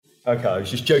Okay, I was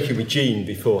just joking with Jean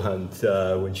beforehand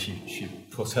when she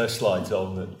put her slides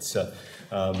on that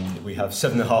we have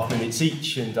 7.5 minutes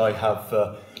each, and I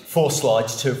have 4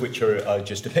 slides, 2 of which are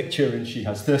just a picture, and she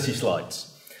has 30 slides.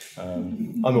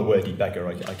 I'm a wordy beggar.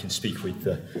 I can speak with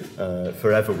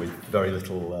forever with very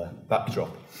little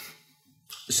backdrop.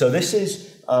 So this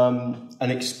is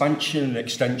an expansion and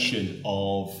extension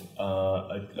of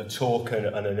a talk and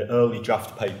an early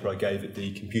draft paper I gave at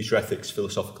the Computer Ethics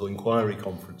Philosophical Inquiry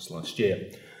Conference last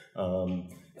year.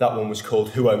 That one was called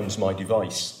Who Owns My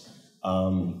Device?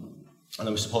 And I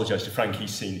must apologise to Frank,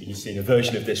 he's seen a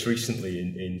version of this recently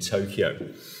in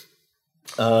Tokyo.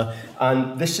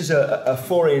 And this is a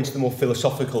foray into the more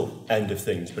philosophical end of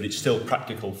things, but it's still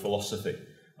practical philosophy.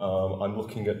 I'm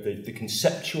looking at the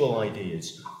conceptual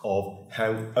ideas of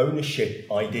how ownership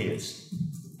ideas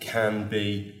can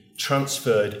be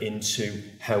transferred into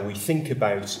how we think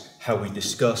about, how we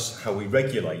discuss, how we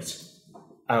regulate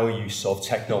our use of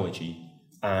technology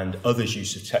and others'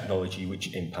 use of technology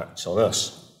which impacts on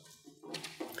us.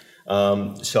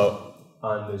 And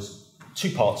there's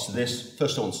 2 parts to this.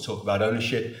 First, I want to talk about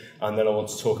ownership, and then I want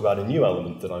to talk about a new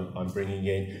element that I'm bringing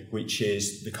in, which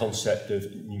is the concept of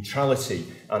neutrality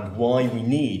and why we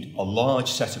need a large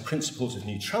set of principles of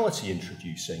neutrality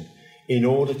introducing in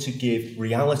order to give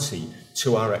reality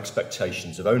to our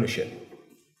expectations of ownership.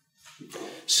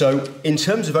 So, in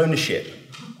terms of ownership,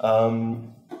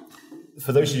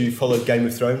 for those of you who follow Game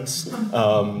of Thrones,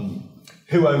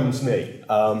 who owns me?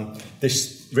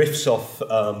 This riffs off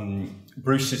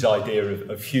Bruce's idea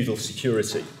of feudal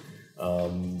security,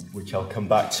 which I'll come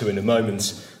back to in a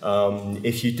moment.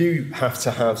 If you do have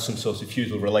to have some sort of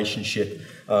feudal relationship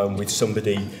with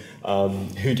somebody,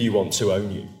 who do you want to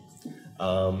own you?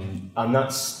 And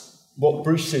that's what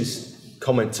Bruce's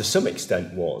comment to some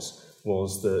extent was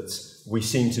that we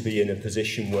seem to be in a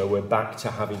position where we're back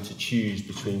to having to choose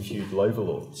between feudal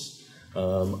overlords.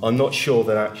 I'm not sure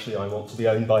that actually I want to be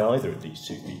owned by either of these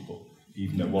 2 people,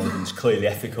 even though one of them's clearly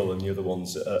ethical and the other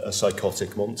one's a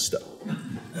psychotic monster.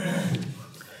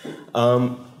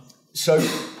 So,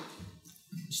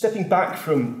 stepping back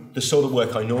from the sort of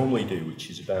work I normally do, which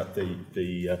is about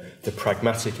the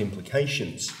pragmatic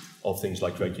implications of things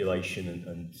like regulation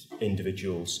and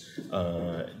individuals'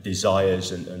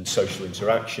 desires and social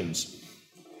interactions,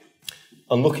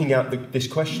 I'm looking at this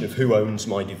question of who owns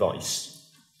my device.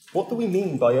 What do we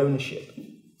mean by ownership?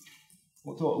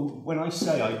 When I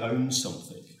say I own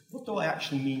something, what do I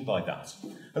actually mean by that?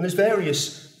 And there's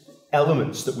various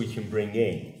elements that we can bring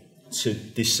in to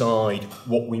decide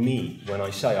what we mean when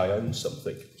I say I own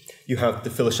something. You have the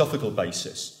philosophical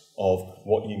basis of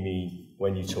what you mean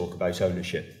when you talk about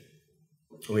ownership,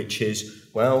 which is,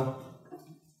 well,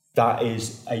 that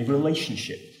is a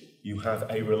relationship. You have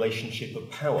a relationship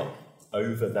of power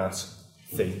over that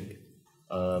thing,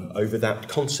 over that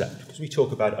concept. Because we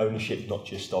talk about ownership not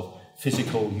just of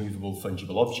physical, movable,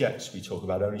 fungible objects, we talk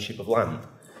about ownership of land.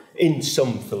 In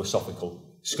some philosophical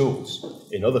schools,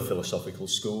 in other philosophical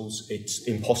schools, it's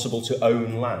impossible to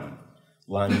own land.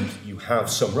 Land, you have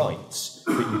some rights,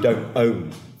 but you don't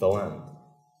own the land.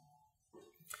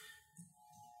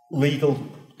 Legal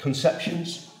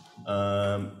conceptions,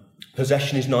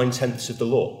 possession is 9/10 of the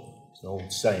law. It's an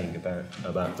old saying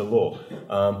about the law.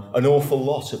 An awful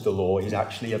lot of the law is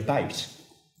actually about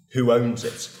who owns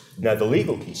it. Now, the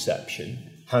legal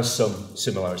conception has some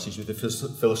similarities with the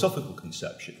philosophical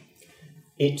conception.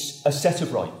 It's a set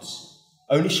of rights.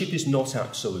 Ownership is not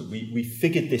absolute. We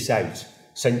figured this out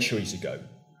centuries ago.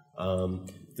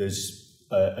 There's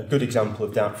a good example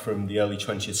of that from the early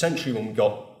 20th century when we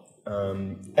got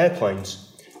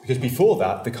airplanes, because before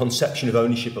that, the conception of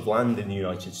ownership of land in the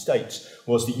United States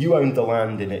was that you owned the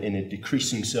land in a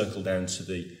decreasing circle down to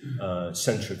the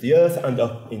centre of the earth and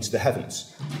up into the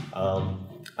heavens.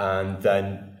 And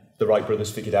then the Wright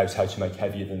brothers figured out how to make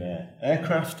heavier than air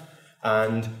aircraft,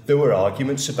 and there were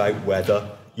arguments about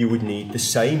whether you would need the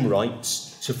same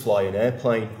rights to fly an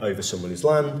airplane over someone's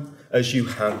land as you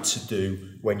had to do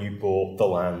when you bought the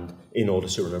land in order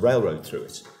to run a railroad through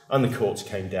it. And the courts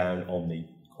came down on the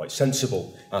quite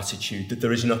sensible attitude that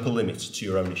there is an upper limit to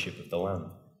your ownership of the land.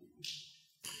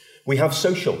 We have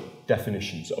social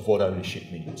definitions of what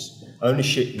ownership means.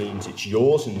 Ownership means it's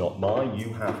yours and not mine.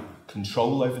 You have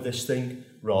control over this thing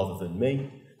rather than me.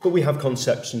 But we have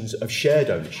conceptions of shared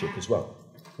ownership as well,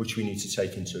 which we need to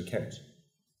take into account.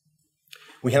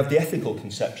 We have the ethical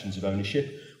conceptions of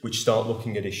ownership, which start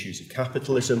looking at issues of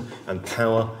capitalism and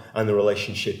power and the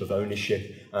relationship of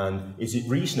ownership, and is it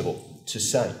reasonable to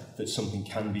say that something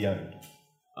can be owned?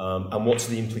 And what's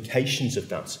the implications of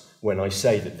that when I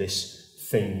say that this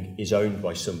thing is owned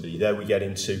by somebody? There we get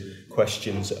into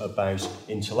questions about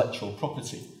intellectual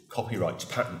property, copyrights,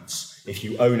 patents. If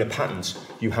you own a patent,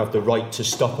 you have the right to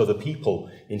stop other people,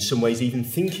 in some ways even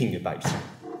thinking about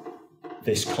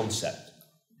this concept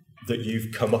that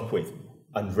you've come up with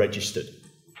and registered.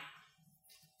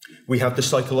 We have the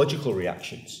psychological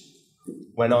reactions.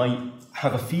 When I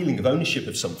have a feeling of ownership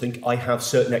of something, I have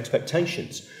certain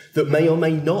expectations that may or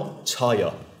may not tie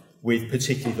up with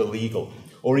particularly the legal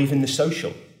or even the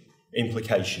social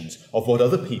implications of what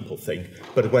other people think.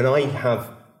 But when I have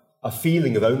a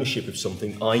feeling of ownership of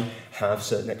something, I have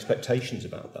certain expectations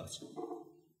about that.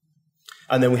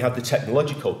 And then we have the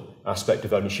technological aspect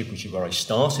of ownership, which is where I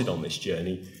started on this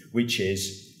journey, which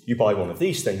is you buy one of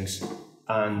these things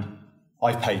and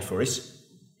I've paid for it.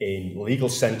 In legal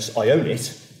sense, I own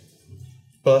it,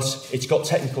 but it's got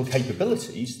technical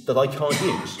capabilities that I can't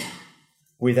use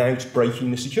without breaking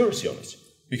the security on it,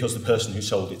 because the person who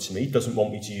sold it to me doesn't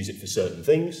want me to use it for certain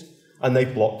things, and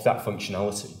they've blocked that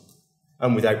functionality.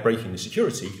 And without breaking the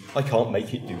security, I can't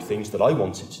make it do things that I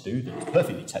want it to do that it's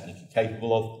perfectly technically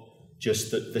capable of,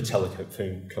 just that the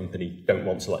telephone company don't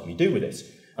want to let me do with it.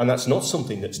 And that's not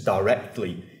something that's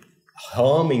directly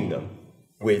harming them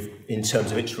in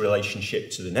terms of its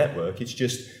relationship to the network. It's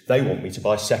just they want me to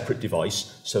buy a separate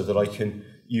device so that I can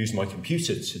use my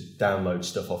computer to download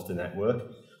stuff off the network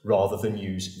rather than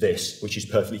use this, which is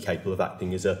perfectly capable of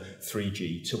acting as a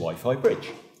 3G to Wi-Fi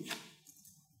bridge.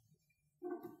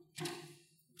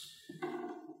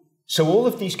 So all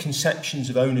of these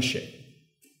conceptions of ownership,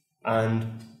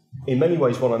 and in many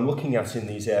ways what I'm looking at in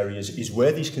these areas is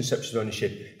where these conceptions of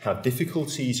ownership have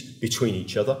difficulties between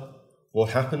each other.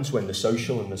 What happens when the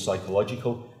social and the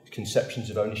psychological conceptions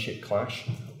of ownership clash,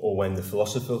 or when the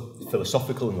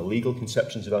philosophical and the legal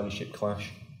conceptions of ownership clash?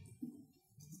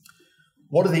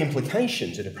 What are the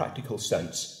implications, in a practical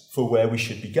sense, for where we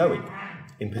should be going?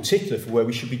 In particular, for where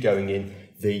we should be going in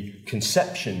the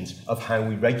conceptions of how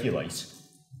we regulate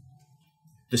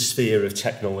the sphere of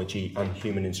technology and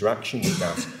human interaction with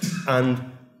that,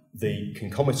 and the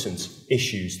concomitant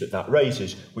issues that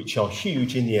raises, which are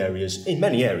huge in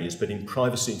many areas, but in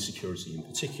privacy and security in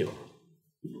particular.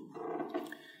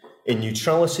 In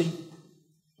neutrality,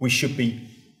 we should be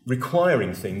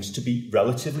requiring things to be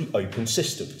relatively open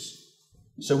systems.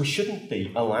 So we shouldn't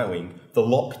be allowing the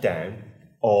lockdown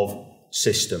of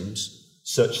systems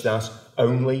such that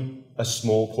only a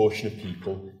small portion of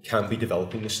people can be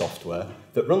developing the software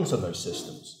that runs on those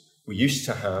systems. We used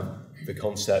to have the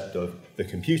concept of the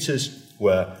computers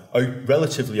where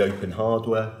relatively open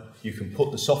hardware, you can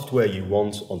put the software you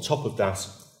want on top of that,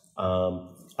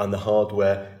 and the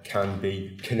hardware can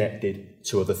be connected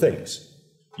to other things.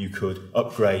 You could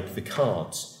upgrade the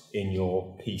cards in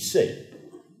your PC.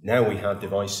 Now we have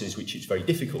devices which it's very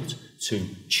difficult to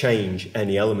change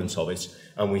any element of it,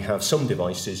 and we have some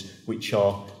devices which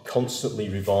are constantly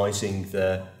revising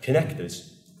their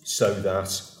connectors so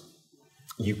that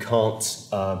you can't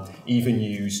even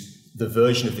use the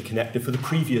version of the connector for the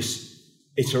previous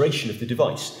iteration of the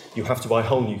device. You have to buy a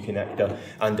whole new connector,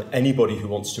 and anybody who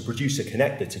wants to produce a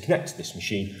connector to connect to this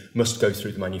machine must go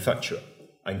through the manufacturer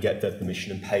and get their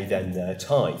permission and pay then their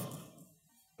tithe.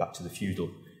 Back to the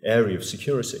feudal area of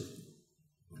security.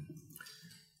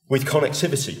 With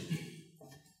connectivity,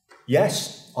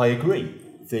 yes, I agree.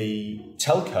 The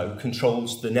telco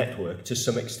controls the network to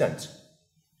some extent,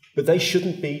 but they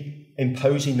shouldn't be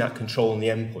imposing that control on the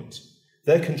endpoint.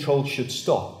 Their control should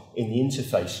stop in the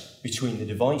interface between the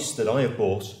device that I have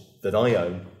bought, that I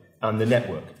own, and the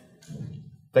network.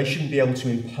 They shouldn't be able to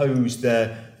impose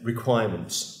their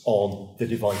requirements on the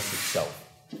device itself.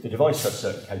 The device has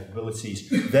certain capabilities.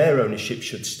 Their ownership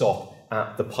should stop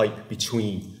at the pipe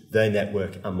between their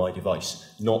network and my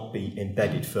device, not be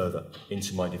embedded further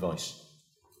into my device.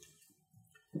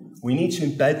 We need to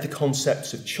embed the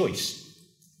concepts of choice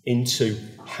into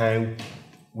how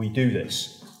we do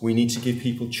this. We need to give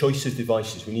people choice of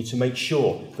devices. We need to make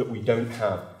sure that we don't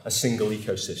have a single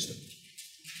ecosystem.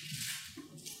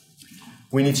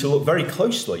 We need to look very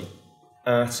closely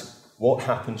at what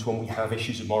happens when we have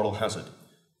issues of moral hazard.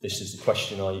 This is the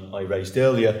question I raised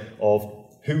earlier of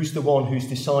who's the one who's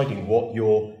deciding what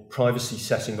your privacy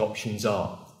setting options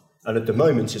are. And at the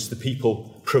moment, it's the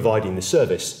people providing the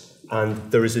service.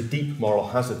 And there is a deep moral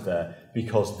hazard there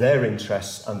because their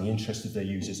interests and the interests of their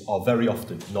users are very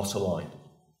often not aligned.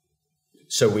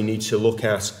 So we need to look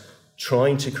at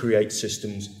trying to create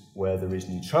systems where there is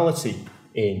neutrality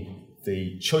in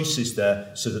the choices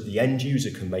there so that the end user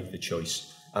can make the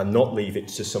choice and not leave it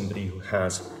to somebody who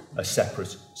has a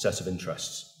separate set of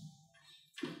interests.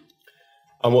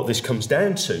 And what this comes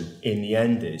down to in the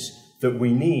end is that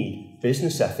we need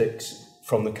business ethics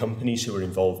from the companies who are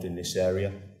involved in this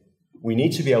area. We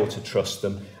need to be able to trust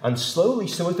them. And slowly,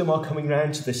 some of them are coming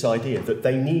around to this idea that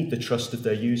they need the trust of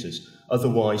their users.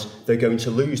 Otherwise, they're going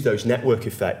to lose those network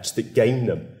effects that gain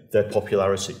them their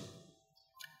popularity,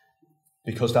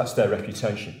 because that's their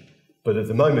reputation. But at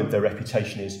the moment, their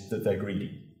reputation is that they're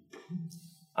greedy.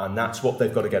 And that's what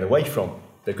they've got to get away from.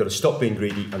 They've got to stop being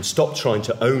greedy and stop trying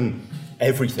to own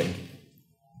everything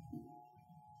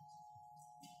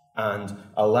and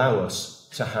allow us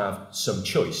to have some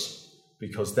choice,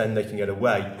 because then they can get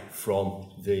away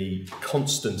from the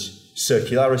constant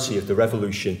circularity of the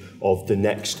revolution of the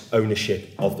next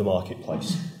ownership of the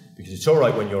marketplace. Because it's all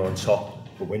right when you're on top,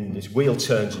 but when this wheel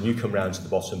turns and you come round to the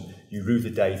bottom, you rue the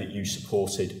day that you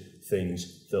supported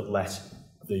things that let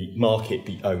the market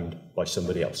be owned by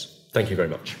somebody else. Thank you very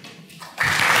much.